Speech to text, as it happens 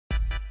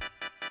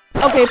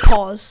Okay,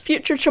 pause.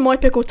 Future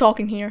Chamoy Pickle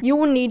talking here. You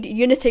will need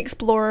Unity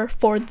Explorer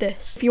for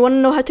this. If you want to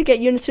know how to get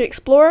Unity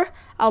Explorer,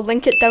 I'll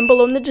link it down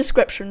below in the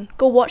description.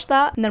 Go watch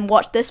that and then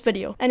watch this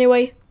video.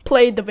 Anyway,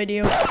 play the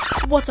video.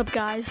 What's up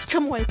guys,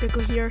 Chamoy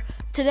Pickle here.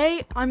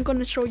 Today I'm going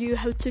to show you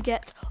how to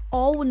get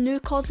all new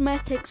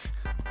cosmetics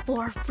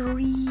for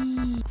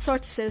free. Sorry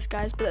to say this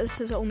guys, but this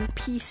is only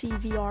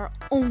PC VR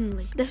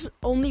only. This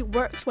only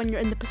works when you're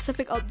in the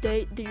Pacific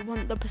update that you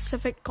want the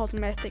Pacific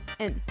cosmetic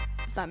in.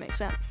 If that makes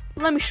sense.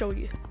 Let me show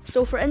you.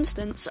 So for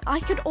instance, I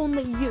could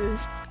only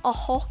use a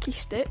hockey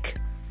stick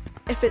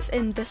if it's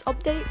in this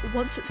update.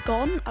 Once it's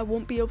gone, I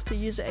won't be able to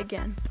use it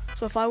again.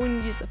 So if I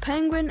want to use the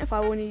penguin, if I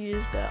want to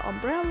use the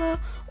umbrella,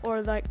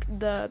 or like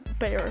the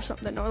bear or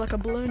something, or like a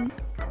balloon,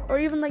 or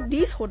even like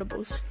these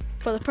holdables.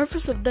 For the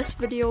purpose of this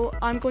video,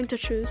 I'm going to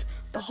choose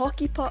the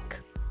hockey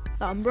puck,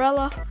 the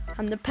umbrella,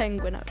 and the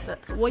penguin outfit.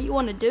 What you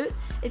want to do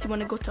is you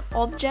want to go to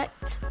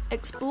Object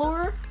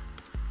Explorer.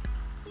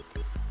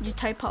 You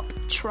type up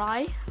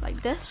try,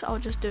 like this. I'll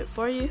just do it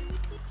for you.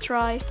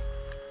 Try,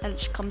 and it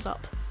just comes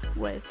up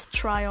with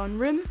try on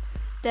room.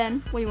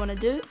 Then what you want to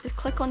do is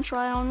click on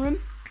try on room,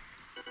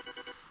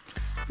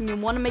 and you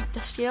want to make the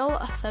scale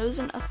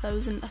 1000,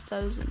 1000,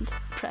 1000.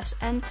 Press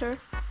enter,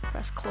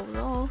 press close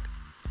all,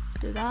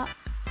 do that,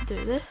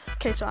 do this.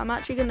 Okay, so I'm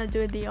actually gonna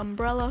do the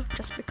umbrella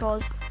just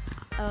because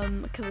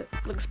it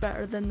looks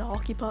better than the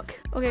hockey puck.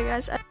 Okay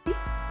guys,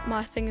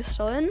 my thing is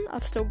still in.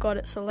 I've still got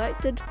it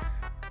selected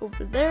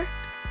over there.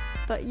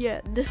 But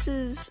yeah,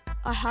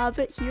 I have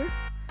it here.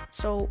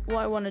 So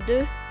what I want to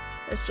do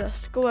is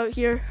just go out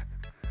here,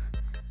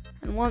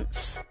 and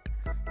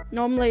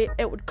normally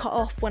it would cut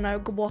off when I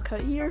walk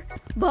out here,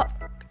 but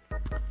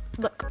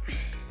look.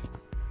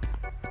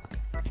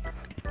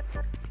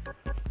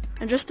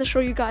 And just to show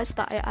you guys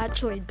that I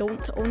actually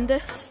don't own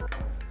this,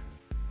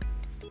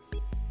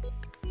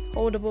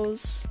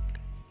 holdables,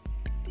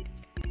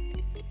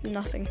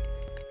 nothing,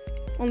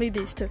 only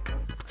these two.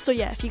 So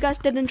yeah, if you guys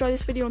did enjoy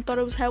this video and thought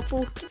it was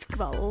helpful, please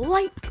give it a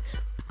like,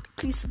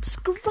 please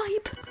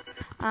subscribe,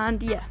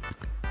 and yeah,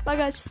 bye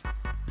guys.